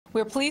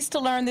We're pleased to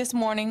learn this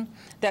morning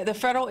that the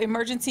Federal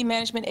Emergency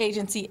Management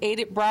Agency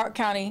added Broward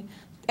County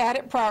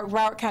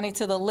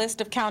to the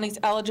list of counties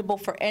eligible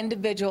for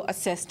individual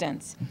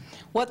assistance.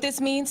 What this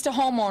means to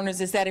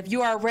homeowners is that if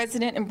you are a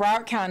resident in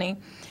Broward County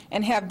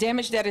and have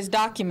damage that is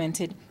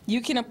documented, you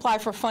can apply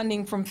for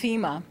funding from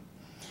FEMA.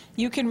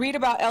 You can read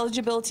about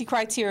eligibility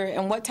criteria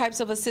and what types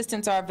of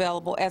assistance are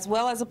available, as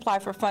well as apply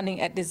for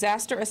funding at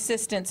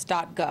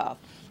disasterassistance.gov.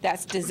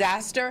 That's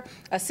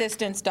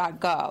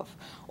disasterassistance.gov.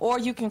 Or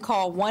you can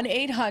call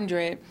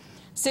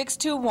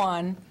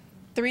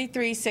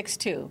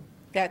 1-800-621-3362.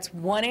 That's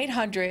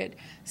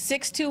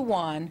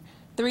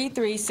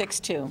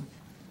 1-800-621-3362.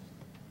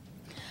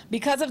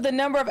 Because of the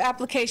number of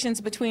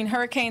applications between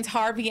Hurricanes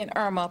Harvey and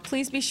Irma,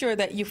 please be sure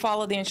that you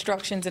follow the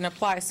instructions and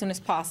apply as soon as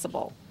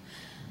possible.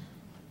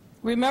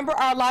 Remember,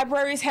 our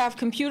libraries have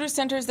computer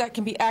centers that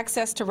can be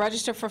accessed to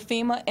register for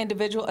FEMA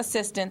individual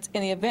assistance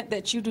in the event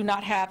that you do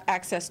not have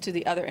access to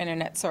the other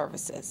internet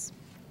services.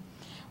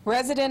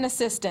 Resident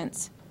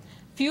assistance.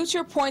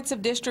 Future points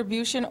of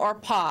distribution, or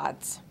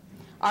pods,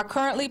 are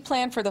currently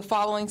planned for the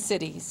following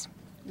cities: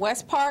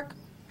 West Park,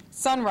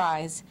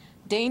 Sunrise,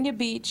 Dania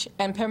Beach,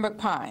 and Pembroke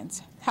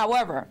Pines.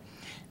 However,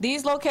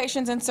 these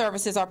locations and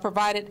services are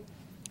provided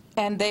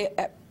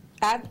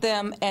at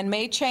them and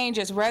may change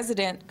as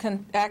resident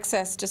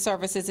access to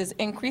services is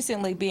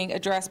increasingly being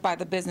addressed by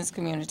the business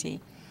community.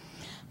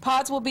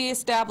 Pods will be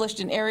established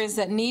in areas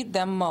that need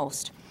them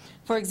most.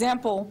 For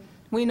example,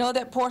 we know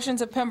that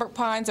portions of Pembroke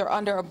Pines are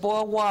under a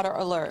boil water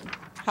alert.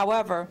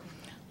 However,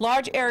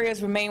 large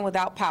areas remain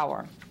without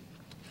power.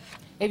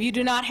 If you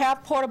do not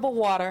have portable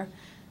water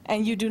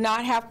and you do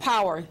not have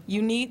power,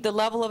 you need the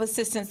level of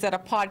assistance that a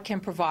pod can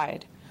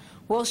provide.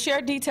 We'll share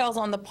details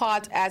on the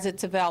pods as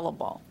it's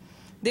available.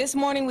 This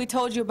morning we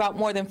told you about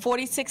more than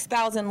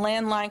 46,000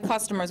 landline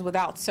customers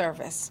without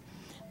service.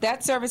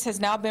 That service has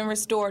now been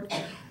restored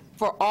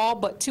for all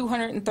but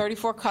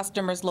 234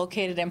 customers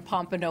located in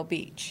Pompano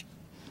Beach.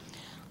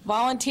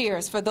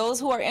 Volunteers. For those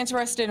who are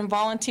interested in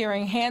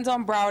volunteering, Hands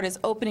on Broward is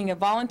opening a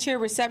volunteer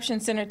reception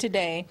center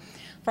today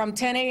from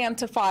 10 a.m.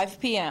 to 5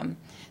 p.m.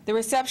 The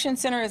reception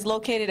center is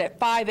located at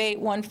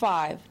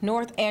 5815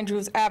 North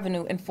Andrews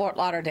Avenue in Fort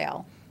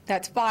Lauderdale.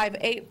 That's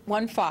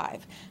 5815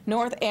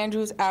 North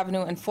Andrews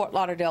Avenue in Fort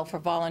Lauderdale for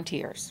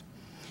volunteers.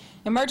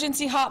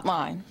 Emergency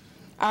hotline.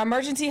 Our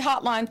emergency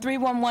hotline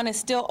 311 is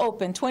still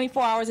open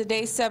 24 hours a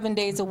day, 7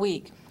 days a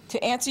week to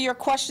answer your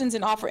questions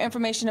and offer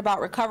information about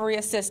recovery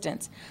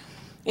assistance.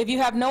 If you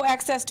have no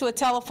access to a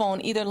telephone,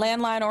 either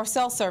landline or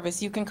cell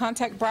service, you can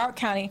contact Broward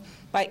County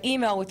by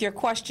email with your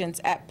questions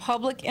at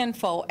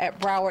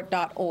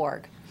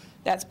publicinfo@broward.org.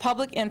 That's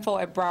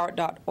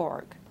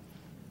publicinfo@broward.org.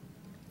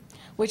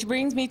 Which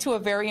brings me to a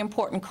very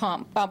important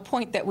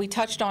point that we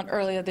touched on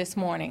earlier this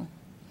morning.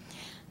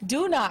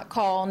 Do not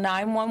call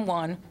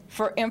 911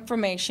 for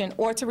information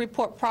or to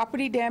report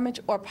property damage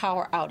or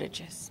power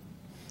outages.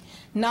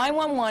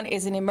 911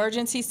 is an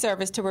emergency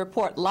service to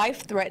report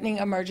life-threatening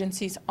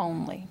emergencies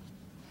only.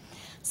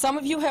 Some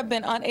of you have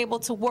been unable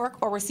to work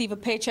or receive a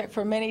paycheck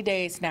for many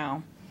days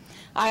now.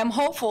 I am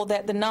hopeful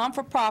that the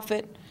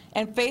non-for-profit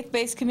and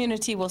faith-based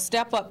community will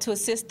step up to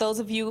assist those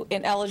of you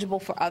ineligible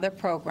for other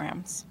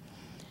programs.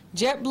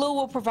 JetBlue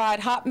will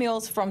provide hot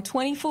meals from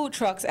 20 food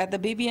trucks at the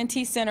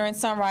BB&T Center in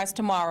Sunrise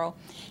tomorrow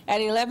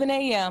at 11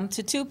 a.m.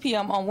 to 2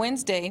 p.m. on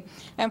Wednesday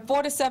and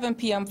 4 to 7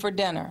 p.m. for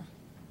dinner.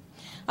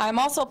 I am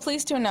also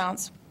pleased to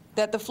announce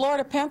that the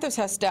Florida Panthers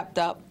has stepped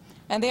up,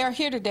 and they are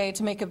here today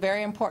to make a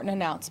very important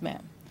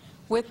announcement.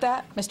 With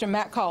that, Mr.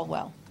 Matt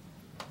Caldwell.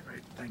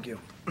 Great, thank you.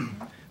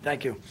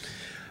 Thank you.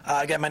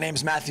 Again, my name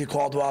is Matthew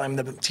Caldwell. I'm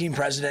the team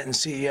president and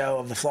CEO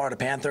of the Florida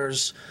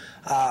Panthers.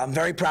 I'm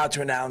very proud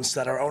to announce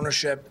that our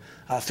ownership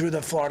through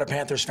the Florida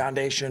Panthers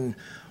Foundation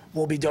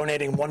will be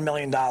donating $1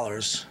 million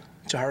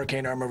to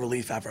Hurricane Irma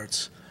relief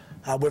efforts.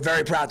 We're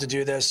very proud to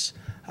do this.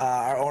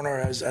 Our owner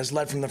has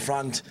led from the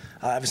front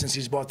ever since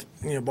he's bought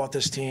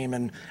this team,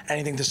 and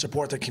anything to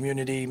support the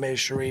community, Mayor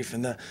Sharif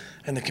and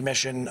the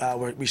commission,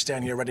 we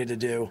stand here ready to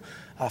do.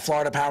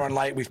 Florida Power and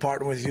Light, we've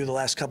partnered with you the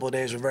last couple of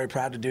days. We're very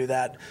proud to do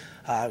that.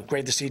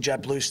 Great to see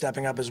JetBlue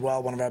stepping up as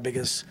well, one of our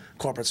biggest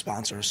corporate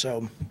sponsors.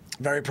 So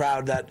very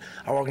proud that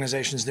our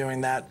organization is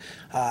doing that.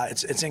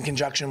 It's in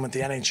conjunction with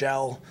the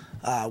NHL,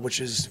 which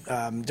is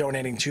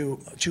donating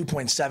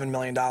 $2.7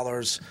 million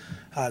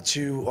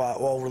to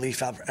all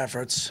relief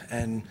efforts,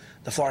 and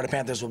the Florida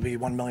Panthers will be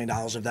 $1 million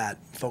of that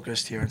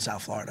focused here in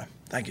South Florida.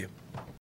 Thank you.